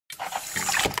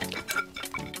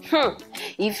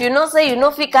If you know say you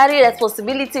no fit carry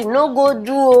responsibility, no go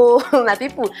do oh. My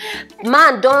people,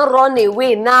 man don't run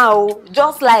away now,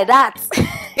 just like that.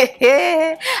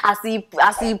 as he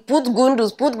put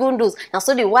gundus. Now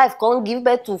so the wife can't give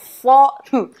birth to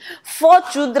four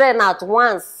children at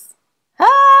once.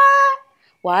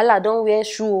 Wahala don't wear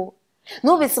shoe.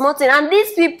 No be small thing. And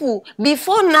these people,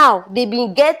 before now, they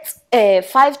been get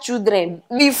 5 children.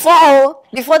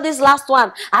 Before this last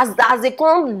one, as they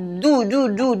come do,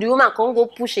 the woman can't go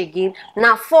push again.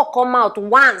 Now 4 come out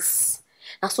once.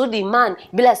 And so the man,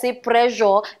 be like say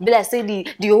pressure, be like say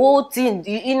the whole thing,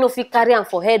 he no fit carry am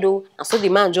for head oh. And so the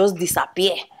man just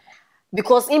disappear.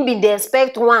 Because him been dey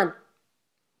expect one.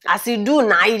 As he do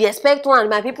now, he dey expect one.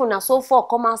 My people now so 4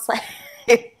 come outside.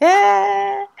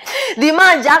 The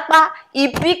man Japa, he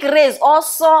pick race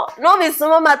also. No be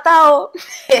small matter oh.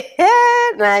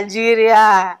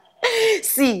 Nigeria.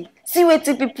 See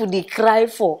wetin people they cry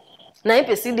for. Now if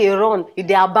you see they run, if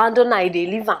they abandon, if they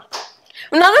leave am.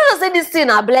 Una no know say this thing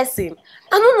a blessing.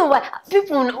 I don't know why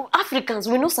people, Africans,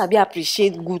 we no sabi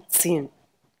appreciate good thing.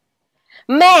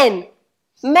 Men,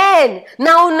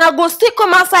 now una go still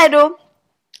come outside oh.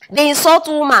 They insult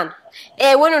woman.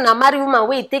 When una marry woman,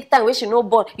 wey take time, wey she no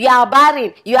born, you are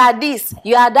barren, you are this,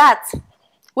 you are that.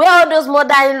 Where all those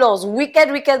mother-in-laws, wicked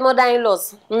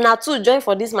mother-in-laws, una too join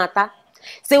for this matter.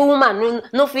 Say woman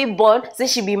no fit born, say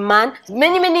she be man,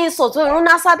 many insults.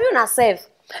 Una sabi una sef.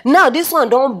 Now this one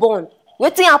don't born.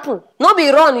 Wetin happen? No be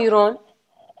run, you run.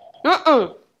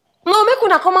 No, make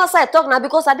una come outside talk now,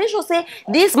 because I dey sure say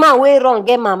this man wey run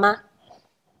get mama.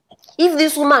 If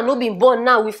this woman no been born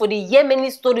now, we for the hear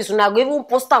many stories, una go even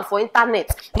post am for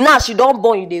internet. Now she don't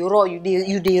born, you dey run, you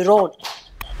dey run.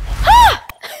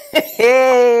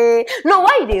 No,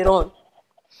 why you dey run?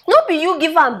 No be you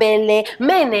give am belle,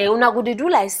 men una go dey do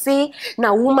like say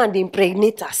na woman dey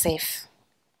impregnate herself.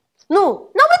 No,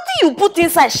 now wetin you put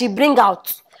inside she bring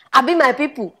out. Abi my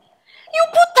people, you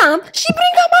put am, she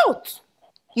bring am out.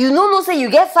 You no say you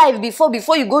get 5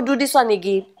 before you go do this one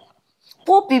again.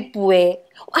 Poor people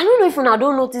I don't know if una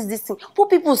don't notice this thing. Poor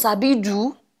people sabi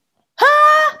do.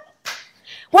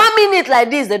 1 minute like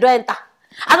this, they don't enter.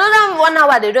 Another 1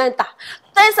 hour, they don't enter.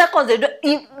 10 seconds, they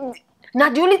don't. Now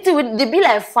the only thing, they be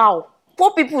like foul.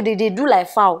 Poor people, they do like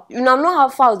foul. You know how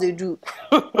fouls they do.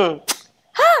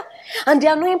 And the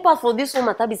annoying part for this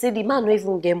woman, be say the man no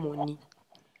even get money.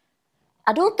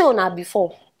 I don't tell her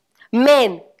before.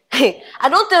 Men, I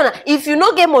don't tell her, if you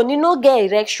no get money, no get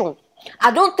erection.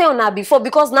 I don't tell her before,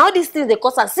 because now these things they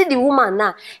cause her. See the woman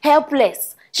now,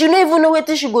 helpless. She don't even know what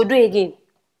she go do again.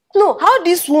 No, how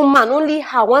this woman only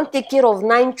her want take care of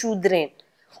 9 children?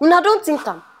 Una don't think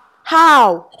am.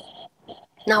 How?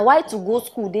 Now why to go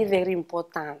school? They very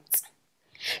important.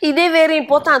 It is very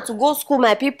important to go school,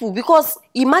 my people, because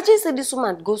imagine say this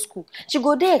woman go school, she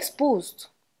go there exposed.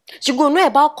 She go know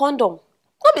about condom.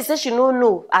 Not be say she no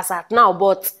know as at now,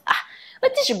 but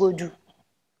what did she go do?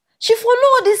 She for know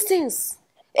all these things.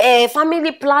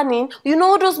 Family planning, you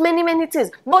know, those many things.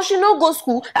 But she no go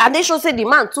school, and they should say the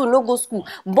man too no go school.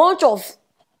 Bunch of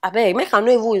abeg, make I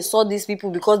no even insult these people,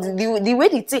 because the way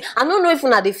they think, I don't know if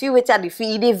una dey feel wetin I dey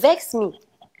feel, they vex me.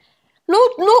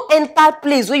 No enter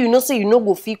place where you know say you no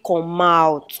go fit come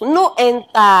out. No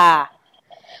enter.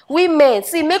 Women,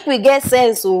 see, make we get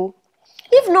sense oh.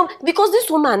 If no, because this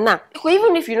woman now,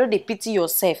 even if you know they pity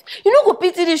yourself, you no go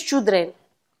pity these children.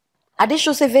 I dey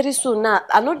sure say very soon now,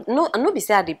 I no be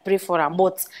say I dey pray for them,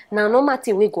 but now normal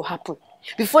thing will go happen.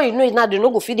 Before you know it now, they no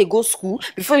go fit they go school.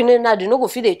 Before you know it now, they no go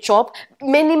fit they chop.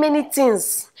 Many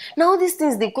things. Now these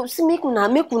things they go see make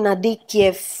una dey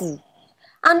careful.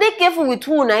 And they careful with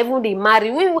who now even they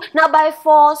marry. We now by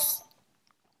force.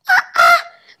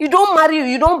 You don't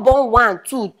marry, you don't born 1,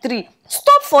 2, 3.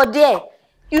 Stop for there.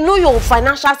 You know your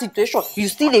financial situation. You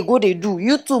still they go they do.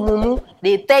 You too, mumu.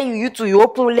 They tell you too, you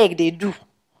open leg they do.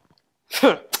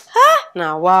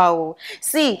 Now wow.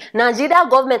 See, Nigeria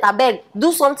government, I beg,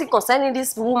 do something concerning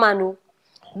this woman. Oh.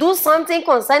 Do something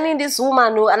concerning this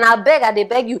woman. Oh. And I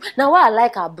beg you. Now why I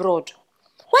like abroad?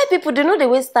 Why people they know they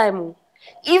waste time? Oh.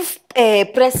 If a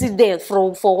president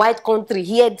for white country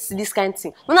hears this kind of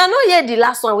thing, when I know hear the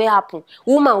last one will happen.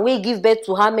 Woman will give birth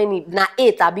to how many? Now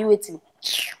 8, I'll be waiting.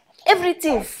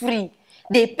 Everything free.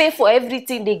 They pay for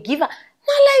everything. They give her.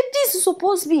 Now like this is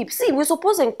supposed to be. See, we're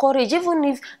supposed to encourage, even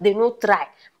if they no try.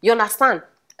 You understand?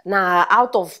 Now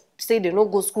out of say they no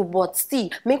go school, but still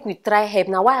make we try help.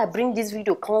 Now why I bring this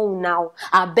video come now?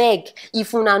 I beg,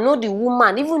 if you know the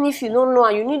woman, even if you don't know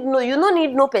her, you need know, you don't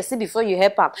need no person before you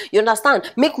help her. You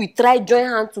understand? Make we try join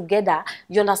hands together.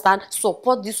 You understand?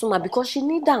 Support this woman because she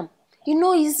need them. You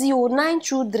know easy, 9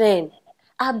 children.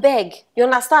 I beg, you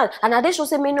understand? And I dey show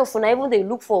say many of una even they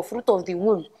look for fruit of the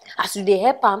womb. As you dey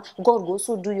help am, God go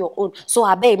also do your own. So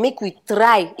I beg, make we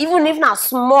try, even if not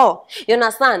small. You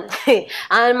understand?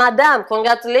 And madam,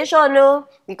 congratulations, no,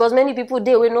 because many people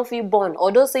dey wey no fit born.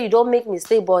 Although say you don't make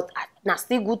mistake, but na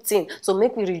still good thing. So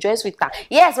make we rejoice with her.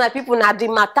 Yes, my people, na the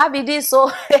matter be this. So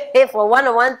for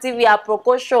 101 TV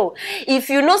Aproko Show, if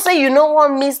you know say you no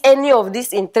wan miss any of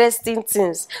these interesting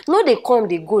things, no, they come,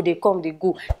 they go, they come, they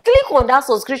go. Click on that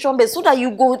subscription bell so that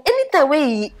you go anytime where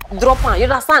you drop on. You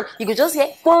understand? You can just hear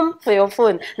boom for your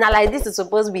phone. Now like this is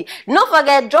supposed to be. Don't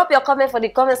forget, drop your comment for the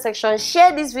comment section.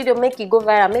 Share this video, make it go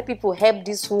viral, make people help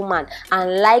this woman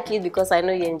and like it because I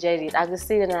know you enjoyed it. I will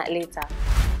see you later.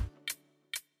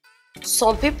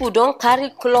 Some people don't carry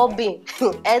clubbing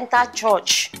enter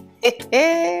church.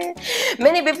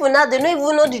 Many people now, they don't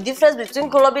even know the difference between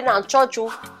clubbing and church.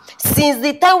 Since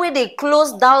the time where they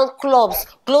close down clubs,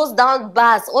 close down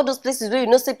bars, all those places where you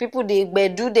know say people they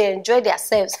enjoy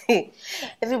themselves.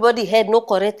 Everybody head no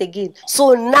correct again.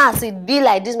 So now it be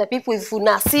like this, my people. If you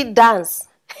now see dance,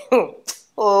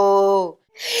 oh.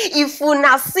 If you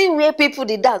not see where people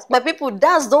they dance, my people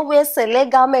dance don't wear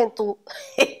select garment too.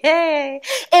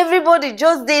 Everybody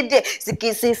just there.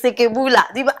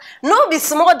 No be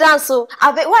small dance. So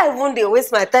I bet why even they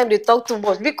waste my time they talk too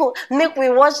much because make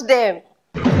we watch them.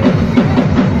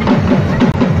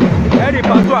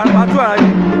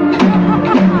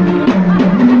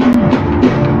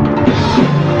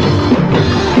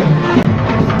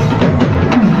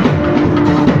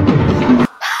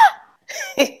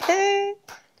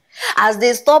 As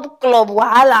they stop club,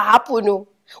 wahala happen. No,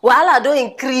 wahala don't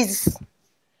increase.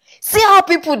 See how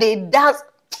people they dance.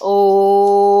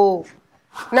 Oh,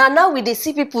 now we they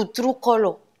see people through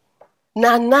color.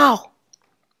 Now.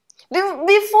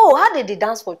 Before, how did they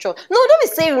dance for church? No, don't be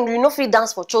saying you know if you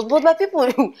dance for church, but my people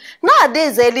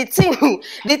nowadays the thing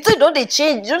don't they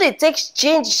change, don't they take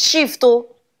change shift oh.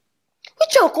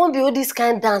 Which one can't be all this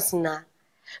kind of dance now?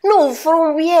 No,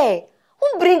 from where?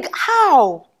 Who bring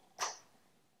how?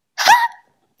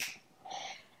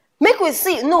 Make we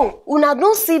see. No, una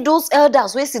don't see those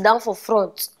elders who sit down for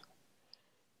front.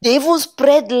 They even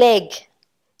spread leg.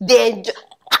 They enjoy.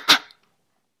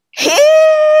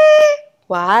 Hey,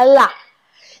 voila.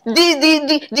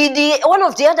 The one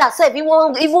of the elders said he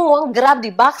won't even grab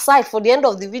the backside for the end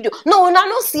of the video. No, una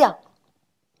no see her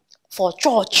for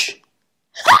church.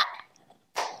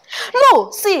 No,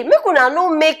 see, make una no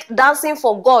make dancing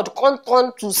for God come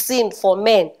turn to sin for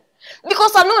men.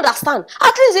 Because I don't understand.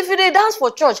 At least if you dey dance for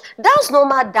church, dance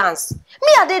normal dance.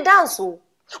 Me, I dey dance oh.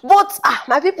 But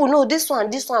my people know this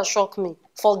one shock me.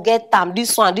 Forget them.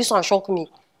 This one shock me.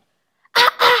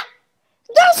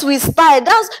 Dance with style,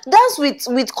 dance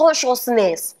with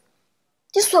consciousness.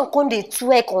 This one come dey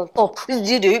twerk on top.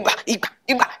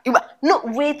 No,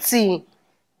 waiting.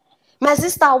 My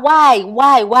sister,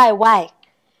 why?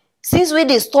 Since when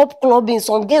they stop clubbing,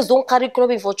 some girls don't carry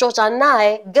clubbing for church, and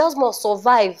now girls must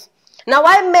survive. Now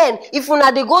why men, if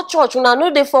una they go church, una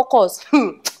know they focus.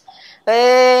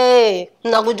 Hey,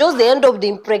 una go just they end up they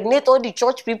impregnate all the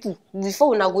church people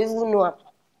before una go even know am.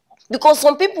 Because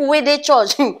some people where they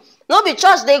church, no be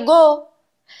church they go.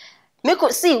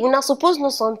 See, una suppose know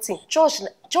something. Church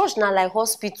na like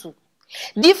hospital.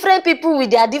 Different people with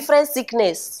their different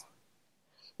sickness.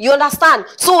 You understand?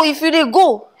 So if you they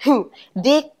go,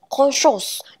 they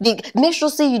conscious. They make sure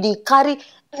say you they carry.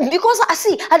 Because I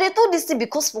they told this thing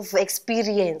because of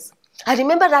experience. I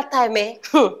remember that time,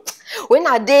 when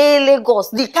I dey Lagos,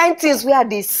 the kind things where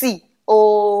they see.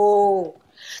 Oh,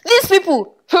 these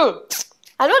people,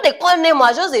 I know they call name,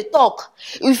 I just they talk.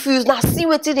 If you not see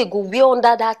what they go be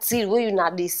under that thing where you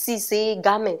not they see say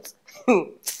garment.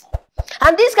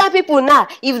 And these kind of people now,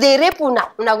 if they rape you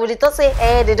now, go they talk say,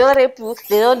 they don't rape you,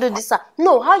 they don't do this.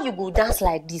 No, how you go dance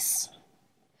like this?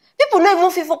 People not even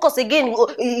feel focus again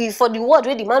for the word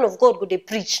where the man of God go they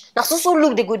preach. Now so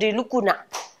look, they go they look now.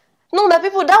 No, my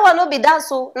people, that one not be dance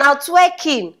so. Now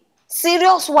twerking,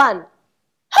 serious one.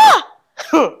 Ha!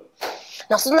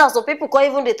 Now so people call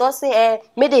even they thought say,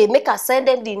 may they make a send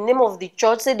them the name of the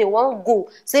church, say they won't go.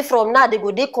 Say from now they go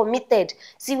they committed.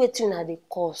 See what you know they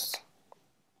cause.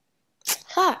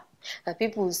 Ha! And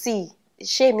people see,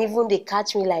 shame even they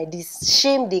catch me like this.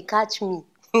 Shame they catch me.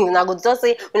 Una go just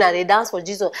say, una they dance for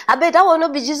Jesus. I bet that will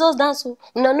not be Jesus dance.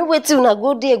 Una no wait till una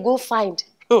go there, go find.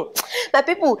 My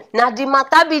people, now the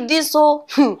matter be this so.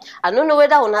 I don't know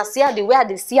whether una see her the way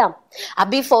they see them. I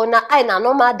be for una eye na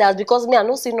normal dance because me I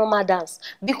no see normal dance.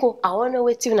 Because I wanna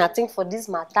wait till una think for this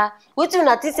matter. Wait till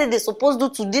una think say they supposed to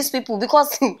do to these people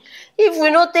because if we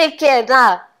not take care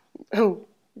now,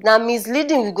 na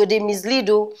misleading we go dey mislead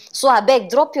o. So abeg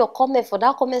drop your comment for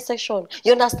that comment section.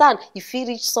 You understand? If you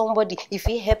reach somebody, if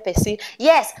you help person.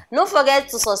 Yes, don't forget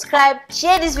to subscribe,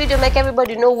 share this video, make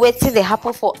everybody know wetin dey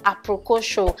happen for Aproko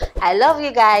Show. I love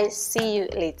you guys. See you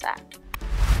later.